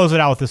close it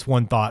out with this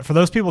one thought. For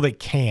those people that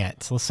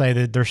can't, let's say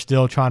that they're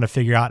still trying to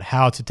figure out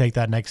how to take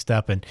that next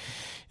step and,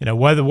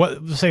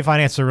 say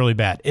finances are really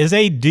bad. Is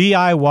a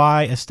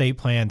DIY estate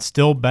plan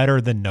still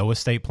better than no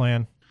estate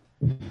plan?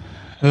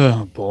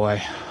 Oh,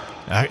 boy.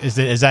 Is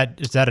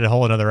that a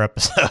whole another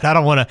episode? I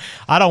don't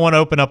want to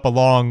open up a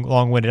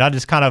long-winded. I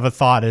just kind of a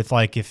thought. It's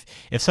like if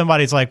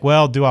somebody's like,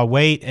 well, do I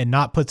wait and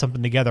not put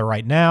something together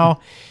right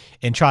now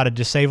and try to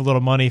just save a little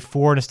money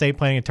for an estate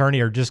planning attorney,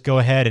 or just go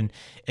ahead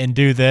and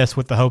do this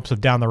with the hopes of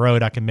down the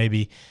road I can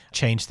maybe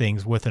change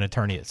things with an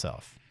attorney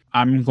itself?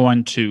 I'm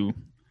going to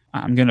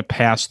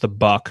pass the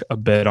buck a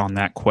bit on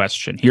that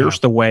question.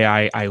 Here's the way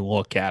I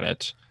look at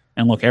it.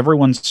 And look,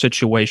 everyone's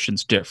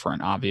situation's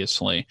different,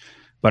 obviously.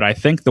 But I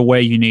think the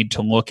way you need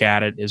to look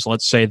at it is,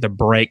 let's say the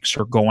brakes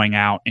are going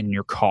out in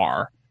your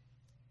car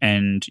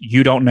and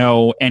you don't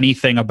know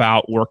anything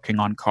about working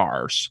on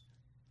cars.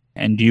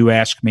 And you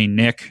ask me,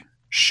 Nick,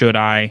 should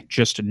I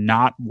just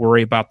not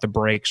worry about the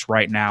brakes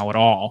right now at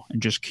all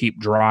and just keep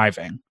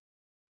driving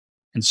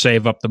and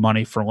save up the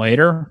money for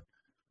later?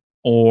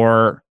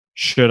 Or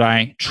should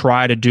I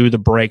try to do the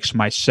brakes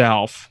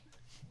myself?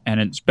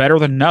 And it's better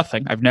than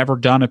nothing. I've never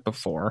done it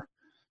before.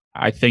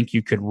 I think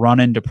you could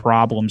run into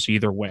problems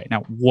either way.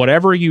 Now,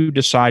 whatever you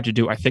decide to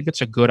do, I think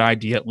it's a good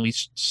idea at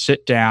least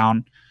sit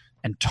down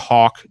and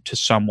talk to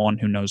someone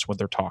who knows what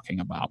they're talking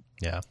about.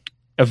 Yeah.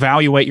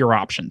 Evaluate your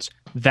options.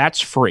 That's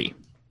free.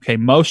 Okay,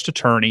 most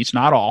attorneys,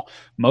 not all,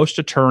 most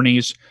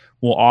attorneys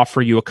will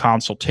offer you a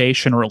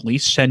consultation or at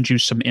least send you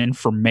some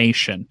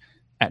information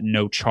at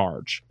no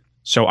charge.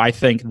 So I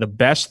think the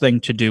best thing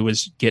to do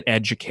is get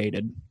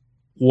educated,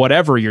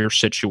 whatever your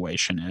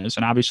situation is.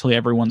 And obviously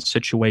everyone's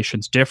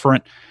situation's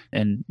different,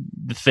 and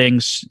the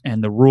things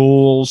and the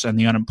rules and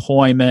the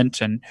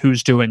unemployment and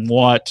who's doing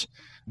what,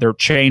 they're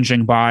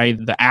changing by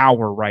the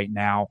hour right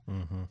now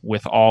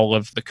with all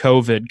of the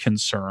COVID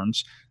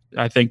concerns.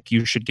 I think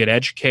you should get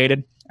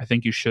educated. I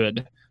think you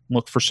should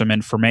look for some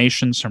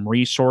information, some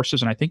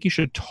resources, and I think you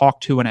should talk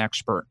to an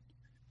expert.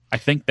 I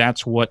think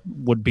that's what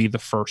would be the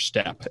first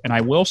step. And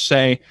I will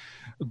say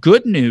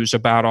good news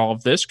about all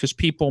of this, because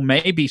people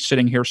may be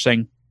sitting here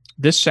saying,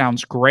 this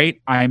sounds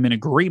great. I'm in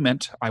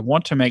agreement. I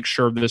want to make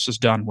sure this is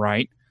done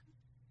right,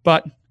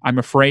 but I'm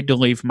afraid to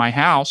leave my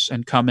house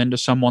and come into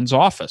someone's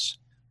office.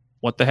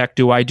 What the heck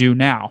do I do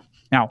now?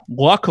 Now,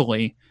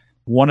 luckily,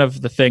 one of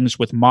the things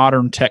with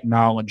modern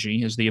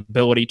technology is the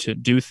ability to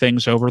do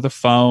things over the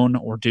phone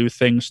or do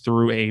things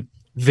through a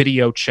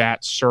video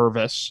chat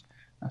service.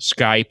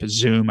 Skype,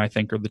 Zoom, I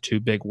think, are the two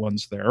big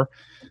ones there.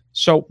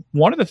 So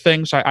one of the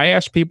things I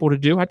ask people to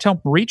do, I tell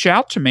them, reach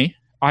out to me.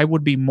 I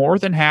would be more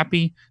than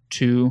happy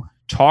to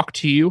talk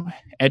to you,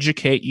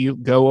 educate you,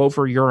 go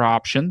over your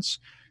options,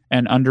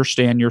 and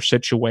understand your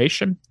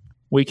situation.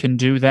 We can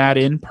do that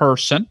in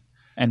person,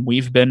 and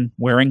we've been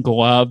wearing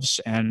gloves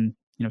and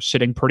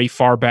sitting pretty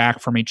far back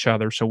from each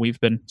other. So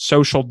we've been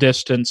social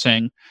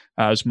distancing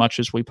as much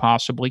as we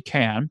possibly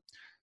can.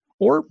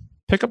 Or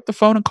pick up the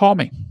phone and call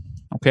me.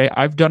 Okay,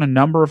 I've done a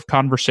number of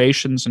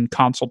conversations and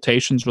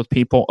consultations with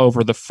people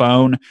over the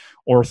phone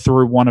or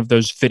through one of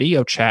those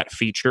video chat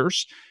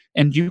features,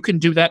 and you can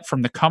do that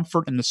from the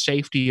comfort and the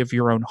safety of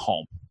your own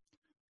home,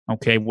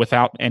 okay,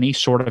 without any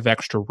sort of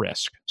extra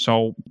risk.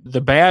 So the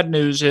bad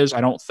news is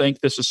I don't think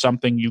this is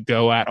something you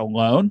go at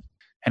alone,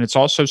 and it's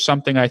also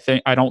something I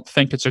don't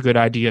think it's a good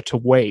idea to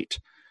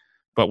wait.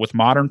 But with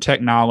modern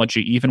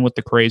technology, even with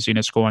the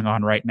craziness going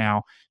on right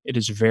now, it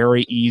is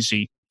very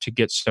easy to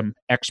get some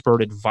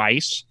expert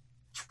advice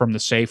from the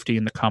safety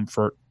and the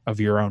comfort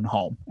of your own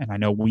home. And I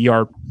know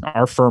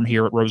our firm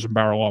here at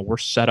Rosenbauer Law, we're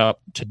set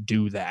up to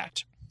do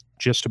that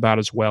just about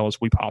as well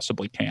as we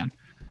possibly can.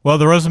 Well,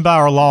 the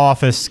Rosenbauer Law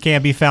Office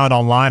can be found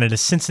online at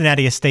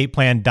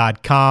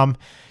CincinnatiEstatePlan.com.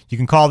 You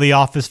can call the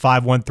office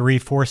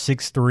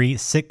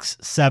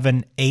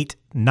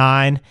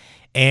 513-463-6789.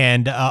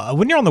 And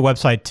when you're on the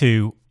website,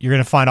 too, you're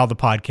going to find all the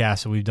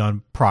podcasts that we've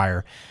done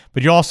prior.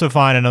 But you'll also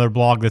find another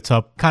blog that's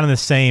up kind of the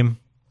same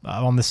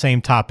on the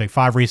same topic,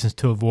 5 reasons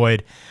to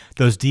avoid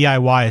those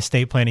DIY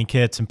estate planning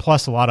kits, and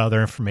plus a lot of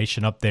other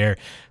information up there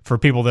for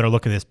people that are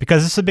looking at this,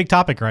 because it's a big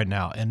topic right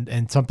now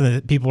and something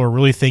that people are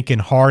really thinking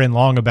hard and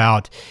long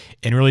about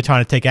and really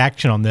trying to take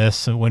action on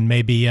this when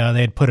maybe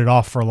they had put it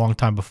off for a long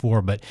time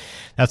before. But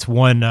that's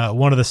one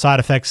of the side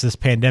effects of this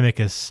pandemic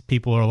is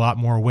people are a lot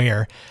more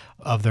aware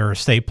of their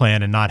estate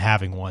plan and not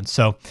having one.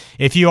 So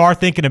if you are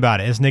thinking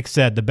about it, as Nick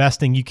said, the best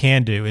thing you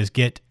can do is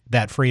get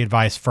that free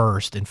advice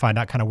first and find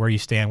out kind of where you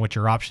stand, what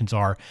your options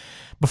are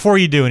before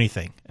you do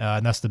anything.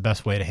 And that's the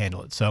best way to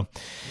handle it. So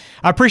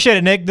I appreciate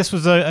it, Nick. This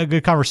was a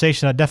good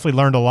conversation. I definitely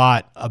learned a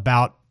lot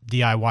about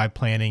DIY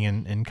planning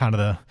and kind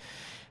of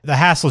the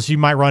hassles you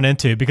might run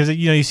into, because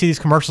you see these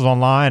commercials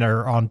online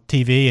or on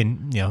TV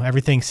and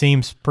everything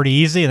seems pretty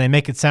easy and they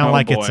make it sound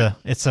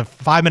it's a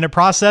 5-minute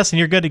process and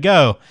you're good to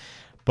go.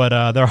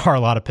 But there are a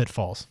lot of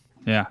pitfalls.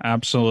 Yeah,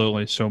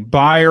 absolutely. So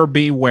buyer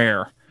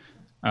beware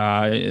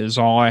is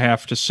all I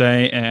have to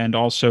say. And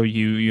also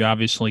you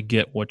obviously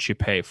get what you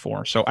pay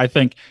for. So I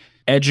think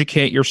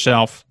educate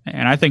yourself.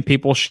 And I think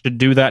people should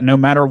do that no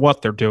matter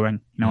what they're doing.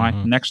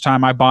 Next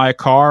time I buy a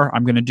car,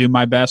 I'm going to do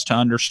my best to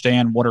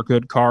understand what are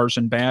good cars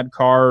and bad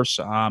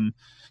cars.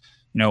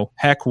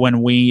 Heck,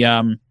 when we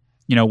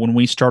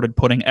started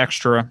putting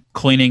extra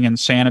cleaning and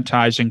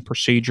sanitizing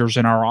procedures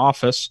in our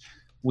office,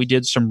 we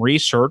did some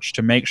research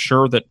to make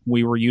sure that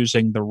we were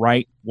using the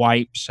right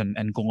wipes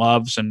and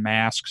gloves and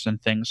masks and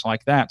things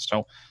like that.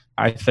 So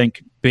I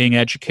think being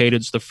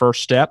educated is the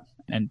first step.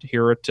 And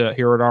here at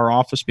our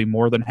office, be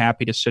more than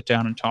happy to sit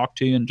down and talk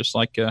to you. And just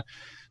like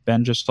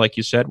Ben, just like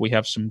you said, we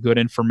have some good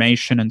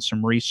information and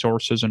some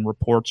resources and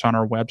reports on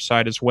our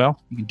website as well.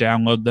 You can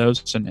download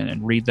those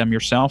and read them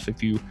yourself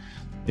if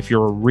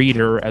you're a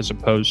reader as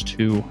opposed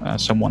to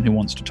someone who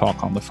wants to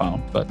talk on the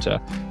phone. But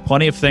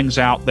plenty of things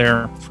out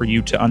there for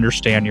you to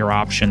understand your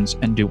options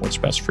and do what's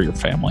best for your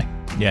family.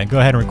 Yeah, go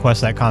ahead and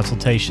request that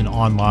consultation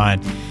online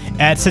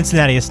at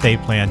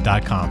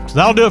CincinnatiEstatePlan.com. So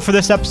that'll do it for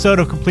this episode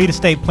of Complete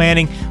Estate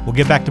Planning. We'll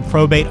get back to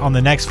probate on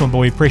the next one, but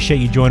we appreciate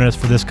you joining us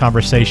for this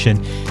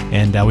conversation,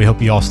 and we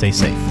hope you all stay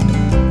safe.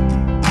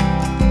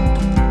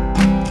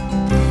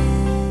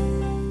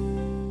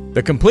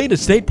 The Complete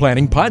Estate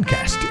Planning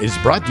Podcast is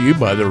brought to you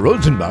by the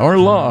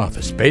Rosenbauer Law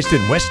Office, based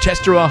in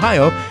Westchester,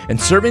 Ohio, and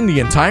serving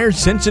the entire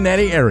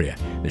Cincinnati area.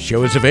 The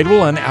show is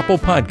available on Apple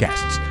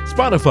Podcasts,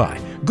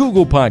 Spotify,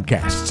 Google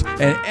Podcasts,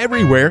 and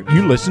everywhere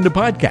you listen to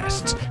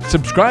podcasts.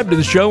 Subscribe to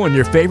the show on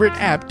your favorite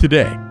app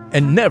today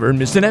and never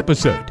miss an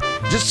episode.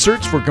 Just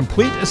search for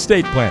Complete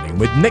Estate Planning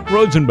with Nick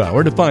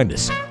Rosenbauer to find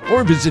us,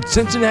 or visit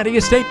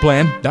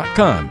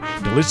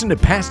CincinnatiEstatePlan.com to listen to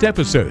past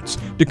episodes,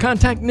 to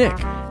contact Nick,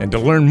 and to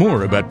learn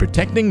more about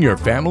protecting your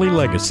family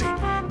legacy.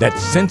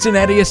 That's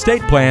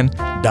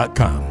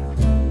CincinnatiEstatePlan.com.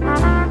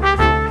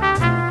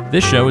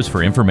 This show is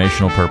for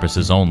informational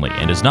purposes only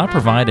and does not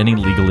provide any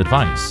legal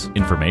advice.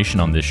 Information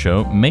on this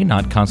show may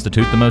not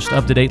constitute the most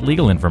up-to-date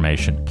legal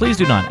information. Please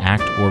do not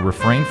act or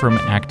refrain from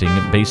acting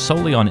based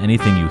solely on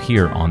anything you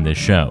hear on this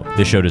show.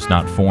 This show does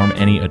not form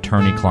any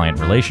attorney-client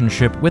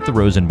relationship with the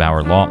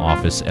Rosenbauer Law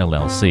Office,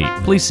 LLC.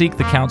 Please seek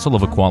the counsel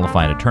of a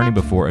qualified attorney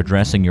before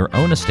addressing your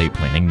own estate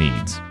planning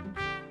needs.